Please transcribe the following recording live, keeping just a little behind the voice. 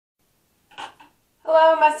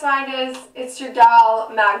Hello my swaggas, it's your gal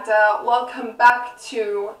Magda. Welcome back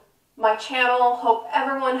to my channel. Hope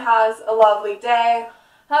everyone has a lovely day.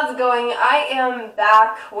 How's it going? I am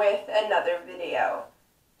back with another video.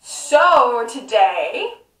 So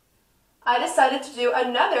today I decided to do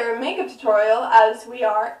another makeup tutorial as we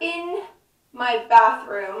are in my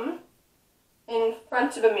bathroom in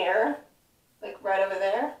front of a mirror. Like right over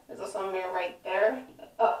there. There's also a mirror right there.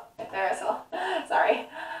 Oh, there I saw. Sorry.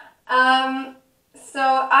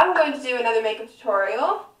 So I'm going to do another makeup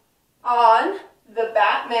tutorial on the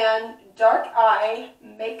Batman dark eye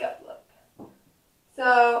makeup look.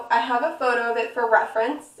 So I have a photo of it for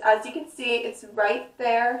reference. As you can see, it's right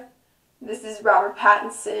there. This is Robert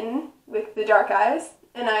Pattinson with the dark eyes.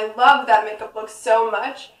 And I love that makeup look so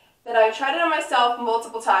much that I tried it on myself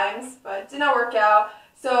multiple times, but it did not work out.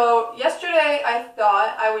 So yesterday I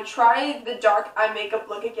thought I would try the dark eye makeup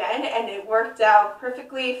look again, and it worked out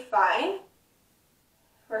perfectly fine.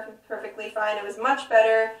 Perfectly fine. It was much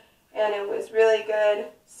better, and it was really good.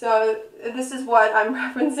 So this is what I'm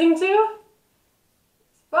referencing to.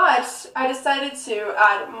 But I decided to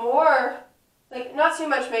add more, like not too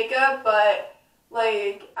much makeup, but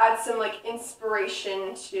like add some like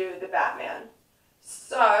inspiration to the Batman.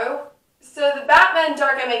 So the Batman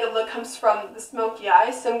dark eye makeup look comes from the smoky eye,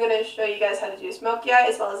 so I'm going to show you guys how to do smoky eye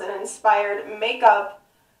as well as an inspired makeup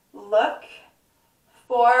look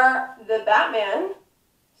for the Batman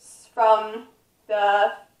from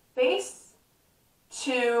the face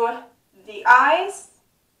to the eyes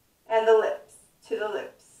and the lips to the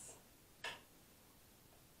lips.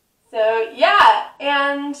 So yeah,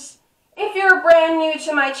 and if you're brand new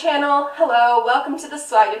to my channel, hello, welcome to the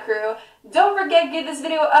Swagger crew. Don't forget to give this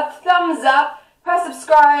video a thumbs up, press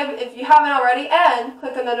subscribe if you haven't already, and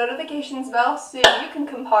click on the notifications bell so you can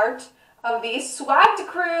become part of the Swagger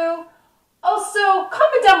crew. Also,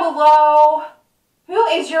 comment down below who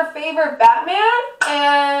is your favorite Batman,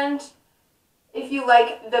 and if you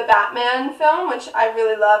like the Batman film, which I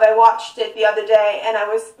really love. I watched it the other day and I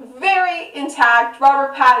was very intact.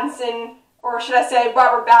 Robert Pattinson, or should I say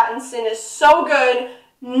Robert Pattinson, is so good.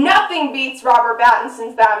 Nothing beats Robert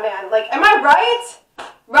Pattinson's Batman. Like, am I right?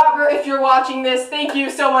 Robert, if you're watching this, thank you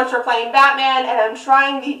so much for playing Batman, and I'm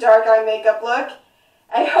trying the dark eye makeup look.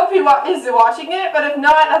 I hope he is watching it, but if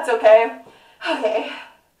not, that's okay. Okay,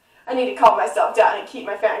 I need to calm myself down and keep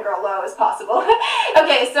my fangirl low as possible.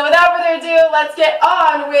 Okay, so without further ado, let's get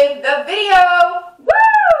on with the video.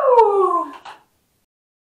 Woo!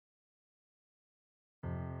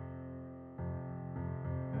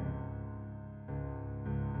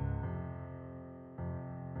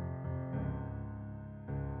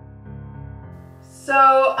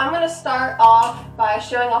 So I'm going to start off by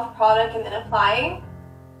showing off the product and then applying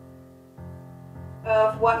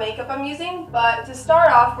of what makeup I'm using. But to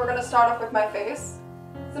start off, we're going to start off with my face.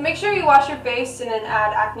 So make sure you wash your face and then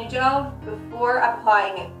add acne gel before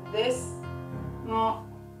applying this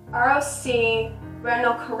ROC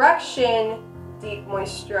Retinol Correction Deep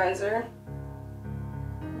Moisturizer.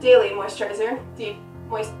 Daily Moisturizer. Deep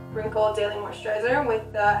Moist Wrinkle Daily Moisturizer with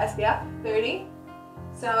SPF 30.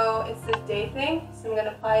 So it's the day thing, so I'm going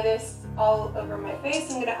to apply this all over my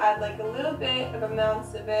face. I'm going to add like a little bit of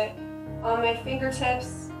amounts of it on my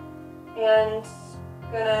fingertips, and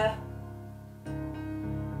gonna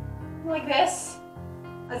like this,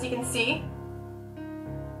 as you can see.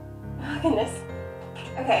 Oh goodness.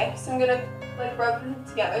 Okay, so I'm gonna like rub it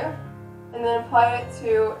together and then apply it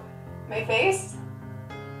to my face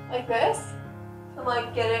like this to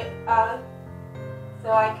like get it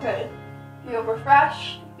so I could feel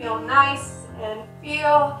refreshed, feel nice, and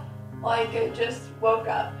feel like I just woke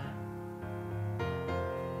up.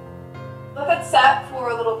 Let it set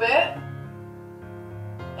for a little bit,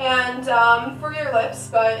 and for your lips,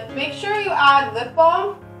 but make sure you add lip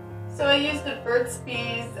balm. So I used the Burt's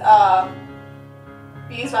Bees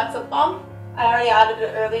Beeswax lip balm. I already added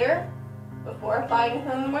it earlier before applying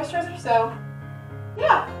the moisturizer, so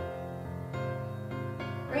yeah,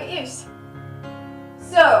 great use.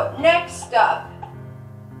 So next up,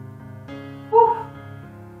 whew,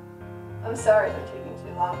 I'm sorry if I'm taking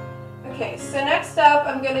too long. Okay, so next up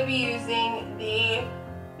I'm going to be using the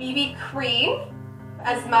BB cream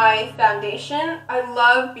as my foundation. I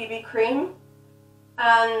love BB cream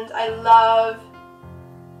and I love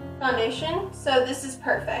foundation, so this is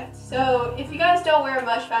perfect. So if you guys don't wear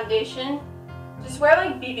much foundation, just wear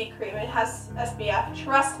like BB cream. It has SPF.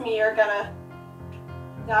 Trust me, you're gonna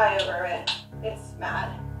die over it. It's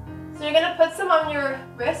mad. So you're gonna put some on your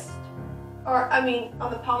wrist, or I mean on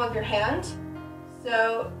the palm of your hand.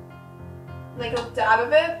 So like a dab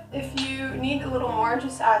of it. If you need a little more,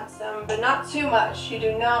 just add some, but not too much. You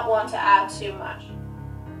do not want to add too much.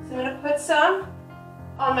 So I'm going to put some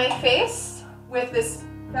on my face with this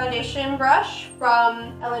foundation brush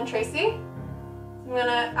from Ellen Tracy. I'm going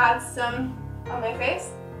to add some on my face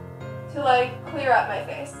to like clear up my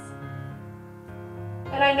face.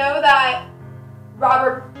 And I know that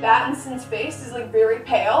Robert Pattinson's face is like very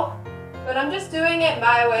pale, but I'm just doing it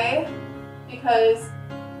my way because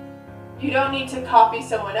you don't need to copy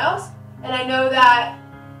someone else. And I know that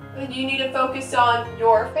you need to focus on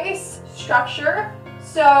your face structure.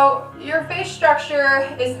 So your face structure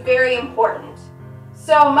is very important.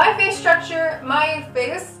 So my face structure, my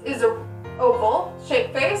face is a oval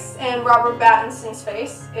shaped face, and Robert Pattinson's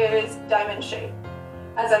face is diamond shaped,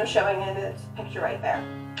 as I'm showing in the picture right there.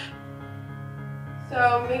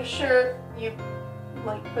 So make sure you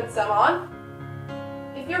like put some on.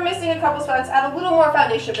 If you're missing a couple spots, add a little more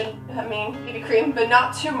foundation, BB cream, but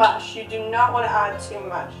not too much. You do not want to add too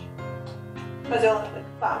much because it'll look like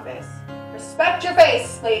a clown face. Respect your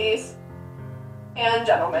face, ladies and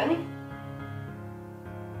gentlemen.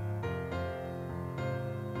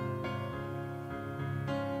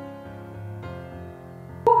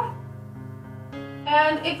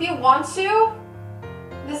 And if you want to,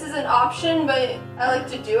 this is an option, but I like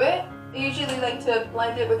to do it. I usually like to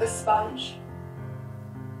blend it with a sponge.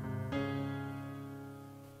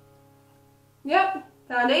 Yep,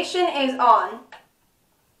 foundation is on.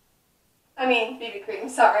 BB cream,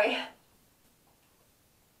 sorry.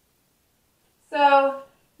 So,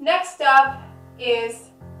 next up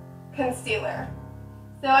is concealer.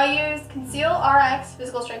 So I use Conceal RX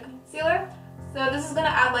Physical Strength Concealer. So this is going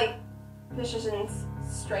to add like Physician's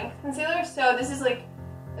Strength Concealer. So this is like,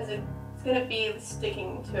 it's going to be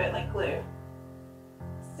sticking to it like glue.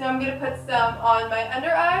 So I'm going to put some on my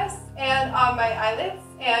under eyes and on my eyelids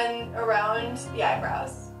and around the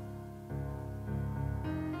eyebrows.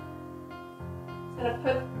 I'm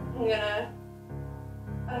going to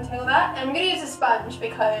untangle that, and I'm going to use a sponge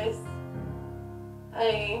because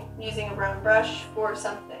I'm using a brown brush for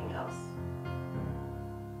something else.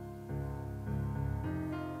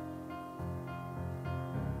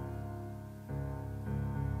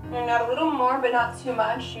 And add a little more, but not too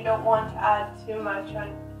much. You don't want to add too much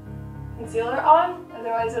concealer on,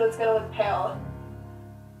 otherwise it's going to look pale.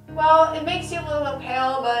 Well, it makes you a little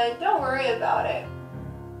pale, but don't worry about it,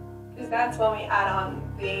 because that's when we add on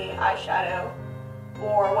the eyeshadow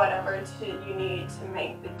or whatever you need to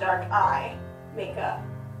make the dark eye makeup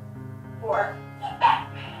or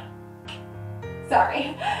Batman.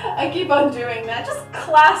 Sorry, I keep on doing that. Just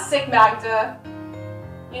classic Magda,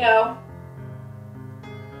 you know.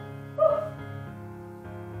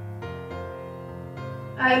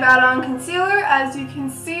 I've added on concealer. As you can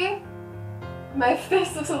see, my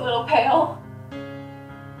face looks a little pale.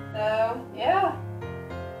 So, yeah.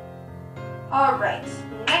 Alright,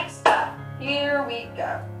 next up, here we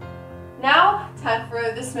go. Now, time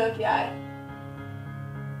for the smoky eye.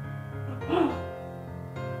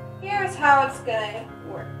 Here's how it's gonna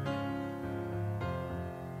work.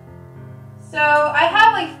 So, I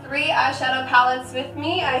have like 3 eyeshadow palettes with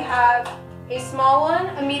me. I have a small one,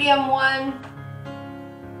 a medium one,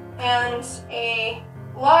 and a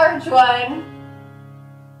large one.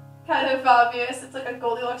 Kind of obvious, it's like a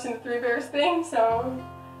Goldilocks and the Three Bears thing, so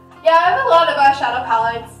yeah, I have a lot of eyeshadow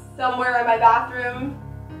palettes somewhere in my bathroom,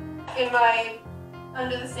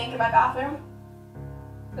 under the sink in my bathroom,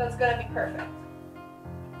 so it's gonna be perfect.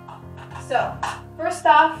 So, first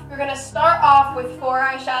off, we're gonna start off with 4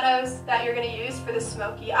 eyeshadows that you're gonna use for the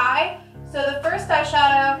smoky eye. So the first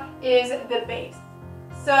eyeshadow is the base.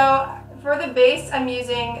 So for the base, I'm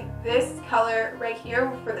using this color right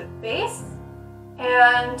here for the base.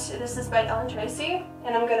 And this is by Ellen Tracy,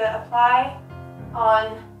 and I'm going to apply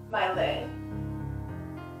on my lid.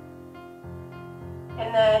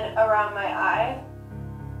 And then around my eye.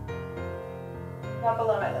 Not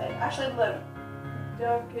below my lid. Actually below.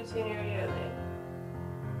 Don't continue your lid.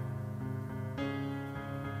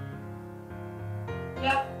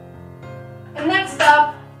 Yep. And next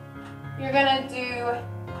up, you're going to do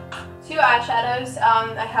 2 eyeshadows.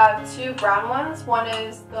 I have 2 brown ones. One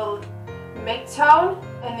is the mid-tone,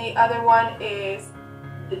 and the other one is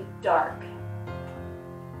the dark.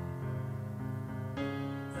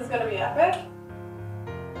 This is going to be epic.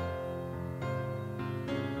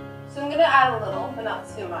 So I'm going to add a little, but not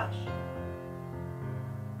too much.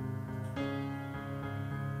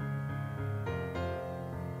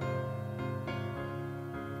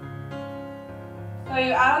 So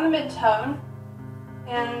you add on the mid-tone,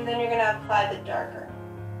 and then you're going to apply the darker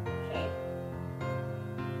shade.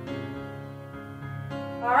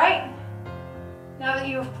 Alright, now that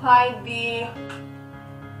you've applied the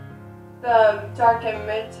dark and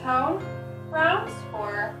mid-tone, browns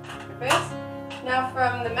for your face. Now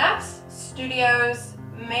from the MAC Studios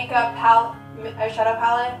makeup palette, eyeshadow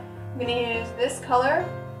palette, I'm going to use this color,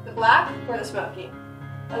 the black, for the smoky.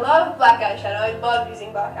 I love black eyeshadow. I love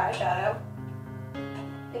using black eyeshadow.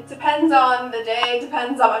 It depends on the day,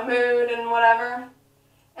 depends on my mood and whatever.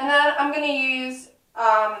 And then I'm going to use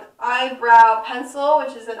eyebrow pencil,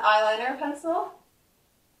 which is an eyeliner pencil.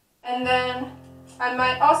 And then I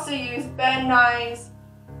might also use Ben Nye's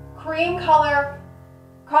cream color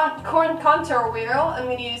contour wheel. I'm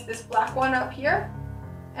going to use this black one up here.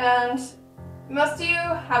 And most of you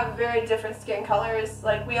have very different skin colors.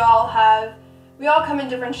 Like we all come in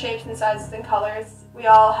different shapes and sizes and colors. We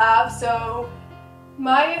all have. So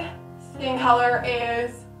my skin color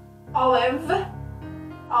is olive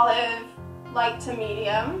light to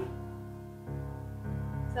medium.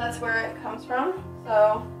 So that's where it comes from.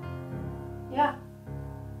 So yeah.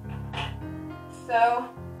 So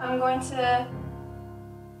I'm going to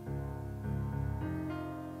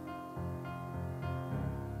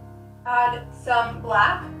add some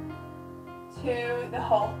black to the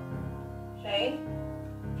whole shade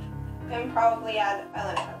and probably add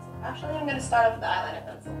eyeliner pencil. Actually, I'm going to start off with the eyeliner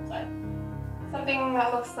pencil. Sorry. Something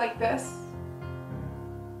that looks like this.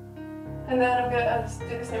 And then I'm going to just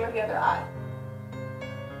do the same with the other eye.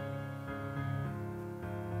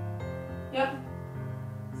 Yep.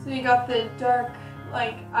 So you got the dark,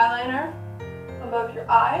 like, eyeliner above your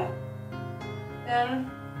eye. Then,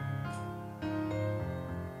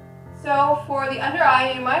 so for the under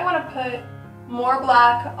eye, you might want to put more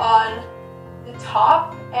black on the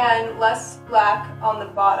top and less black on the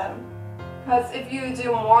bottom. Because if you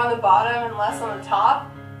do more on the bottom and less on the top,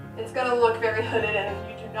 it's going to look very hooded, and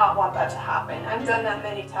you do not want that to happen. I've done that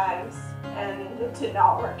many times and it did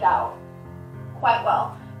not work out quite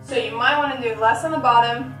well. So you might want to do less on the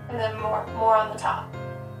bottom and then more on the top.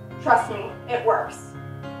 Trust me, it works.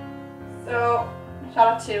 So shout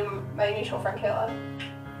out to my mutual friend Kayla,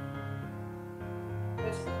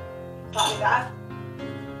 who taught me that.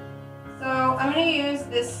 So I'm going to use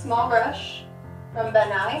this small brush from Ben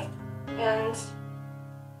Nye, and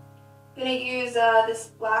I'm going to use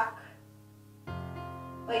this black,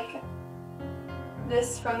 like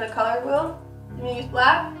this from the color wheel. I'm going to use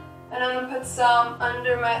black, and I'm going to put some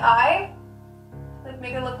under my eye, like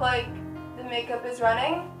make it look like the makeup is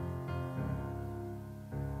running.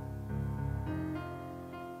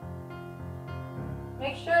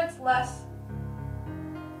 Make sure it's less.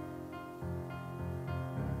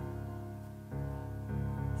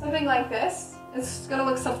 Something like this. It's going to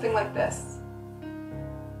look something like this.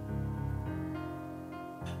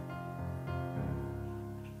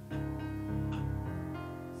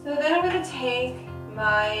 So then I'm going to take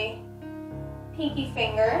my pinky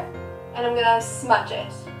finger and I'm going to smudge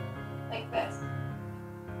it like this.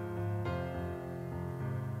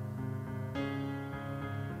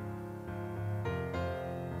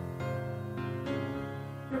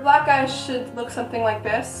 Your black eyes should look something like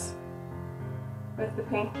this with the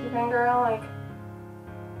pinky finger, like,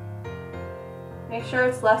 make sure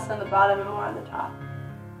it's less on the bottom and more on the top.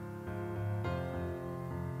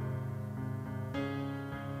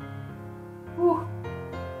 Whew.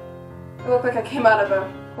 I look like I came out of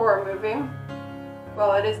a horror movie.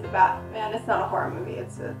 Well, it is the Batman. It's not a horror movie,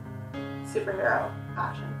 it's a superhero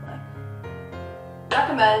action flick.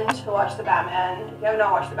 Recommend to watch the Batman. If you have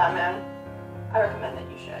not watched the Batman, I recommend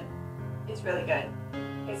that you should. It's really good.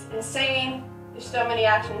 It's insane. There's so many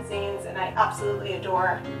action scenes, and I absolutely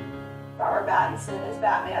adore Robert Pattinson as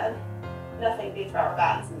Batman. Nothing beats Robert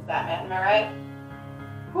Pattinson's Batman, am I right?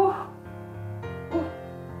 Whew. Whew.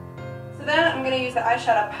 So then I'm going to use the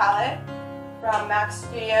eyeshadow palette from MAC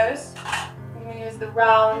Studios. I'm going to use the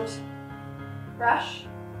round brush.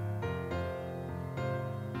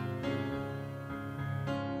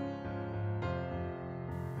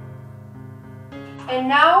 And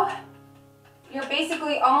now you're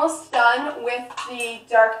basically almost done with the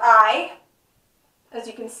dark eye, as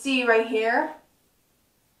you can see right here.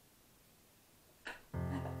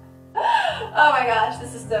 Oh my gosh,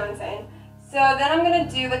 this is so insane. So then I'm going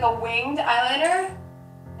to do like a winged eyeliner,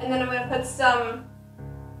 and then I'm going to put some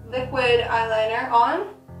liquid eyeliner on.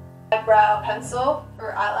 Eyebrow pencil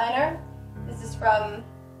for eyeliner. This is from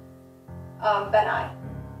Ben Nye.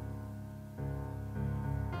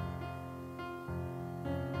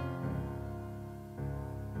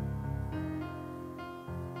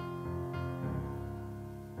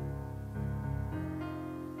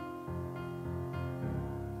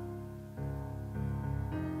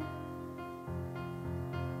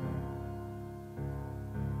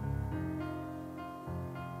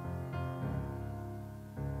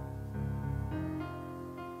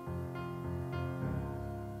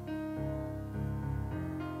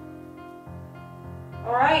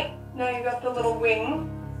 Alright, now you got the little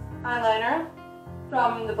wing eyeliner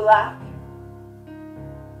from the black.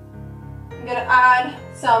 I'm going to add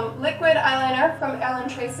some liquid eyeliner from Ellen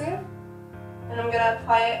Tracy, and I'm going to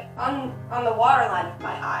apply it on the waterline of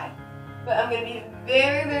my eye. But I'm going to be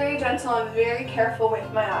very, very gentle and very careful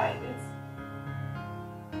with my eyes.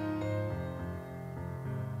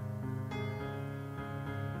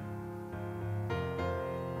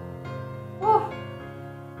 Whew.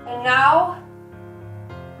 And now,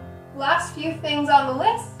 last few things on the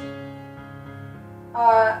list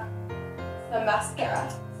are some mascara.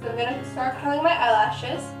 So I'm going to start curling my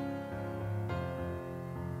eyelashes.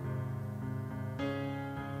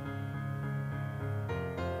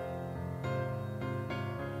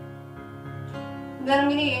 Then I'm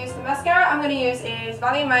going to use the mascara I'm going to use is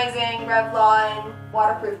Volumizing Revlon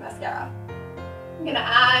Waterproof Mascara. I'm going to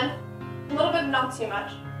add a little bit, not too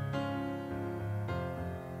much.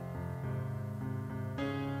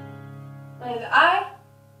 Under the eye.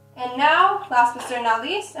 And now, last but certainly not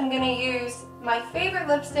least, I'm going to use my favorite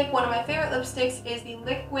lipstick. One of my favorite lipsticks is the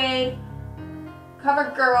Liquid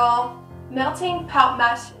CoverGirl Melting Pout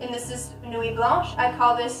Matte, and this is Nuit Blanche. I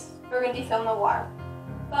call this Burgundy Film Noir.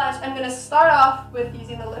 But I'm going to start off with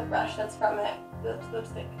using the lip brush that's from it, the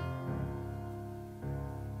lipstick.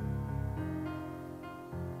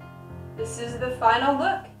 This is the final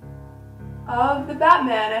look of the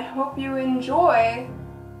Batman. I hope you enjoy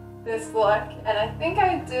this look, and I think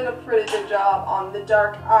I did a pretty good job on the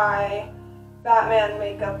dark eye Batman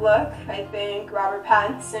makeup look. I think Robert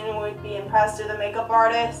Pattinson would be impressed, or the makeup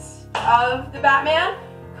artist of the Batman.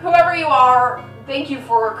 Whoever you are, thank you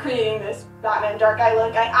for creating this Batman dark eye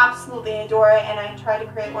look. I absolutely adore it, and I tried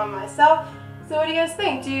to create one myself. So what do you guys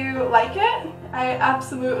think? Do you like it? I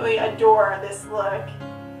absolutely adore this look.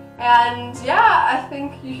 And yeah, I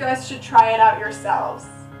think you guys should try it out yourselves.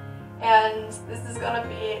 And this is going to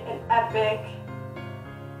be an epic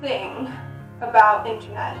thing about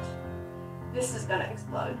internet. This is going to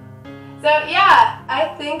explode. So yeah,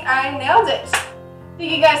 I think I nailed it.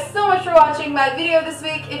 Thank you guys so much for watching my video this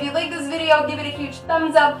week. If you like this video, give it a huge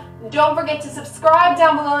thumbs up. Don't forget to subscribe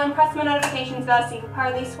down below and press my notifications bell so you can be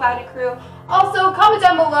part of the Swagda crew. Also, comment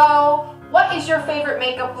down below what is your favorite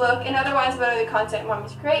makeup look, and otherwise what other content you want me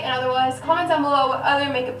to create, and otherwise comment down below what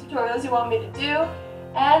other makeup tutorials you want me to do.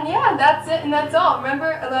 And yeah, that's it and that's all.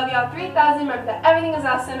 Remember, I love y'all 3000. Remember that everything is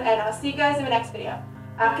awesome, and I'll see you guys in the next video.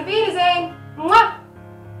 Acawiedersehen. Mwah!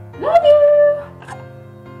 Love you!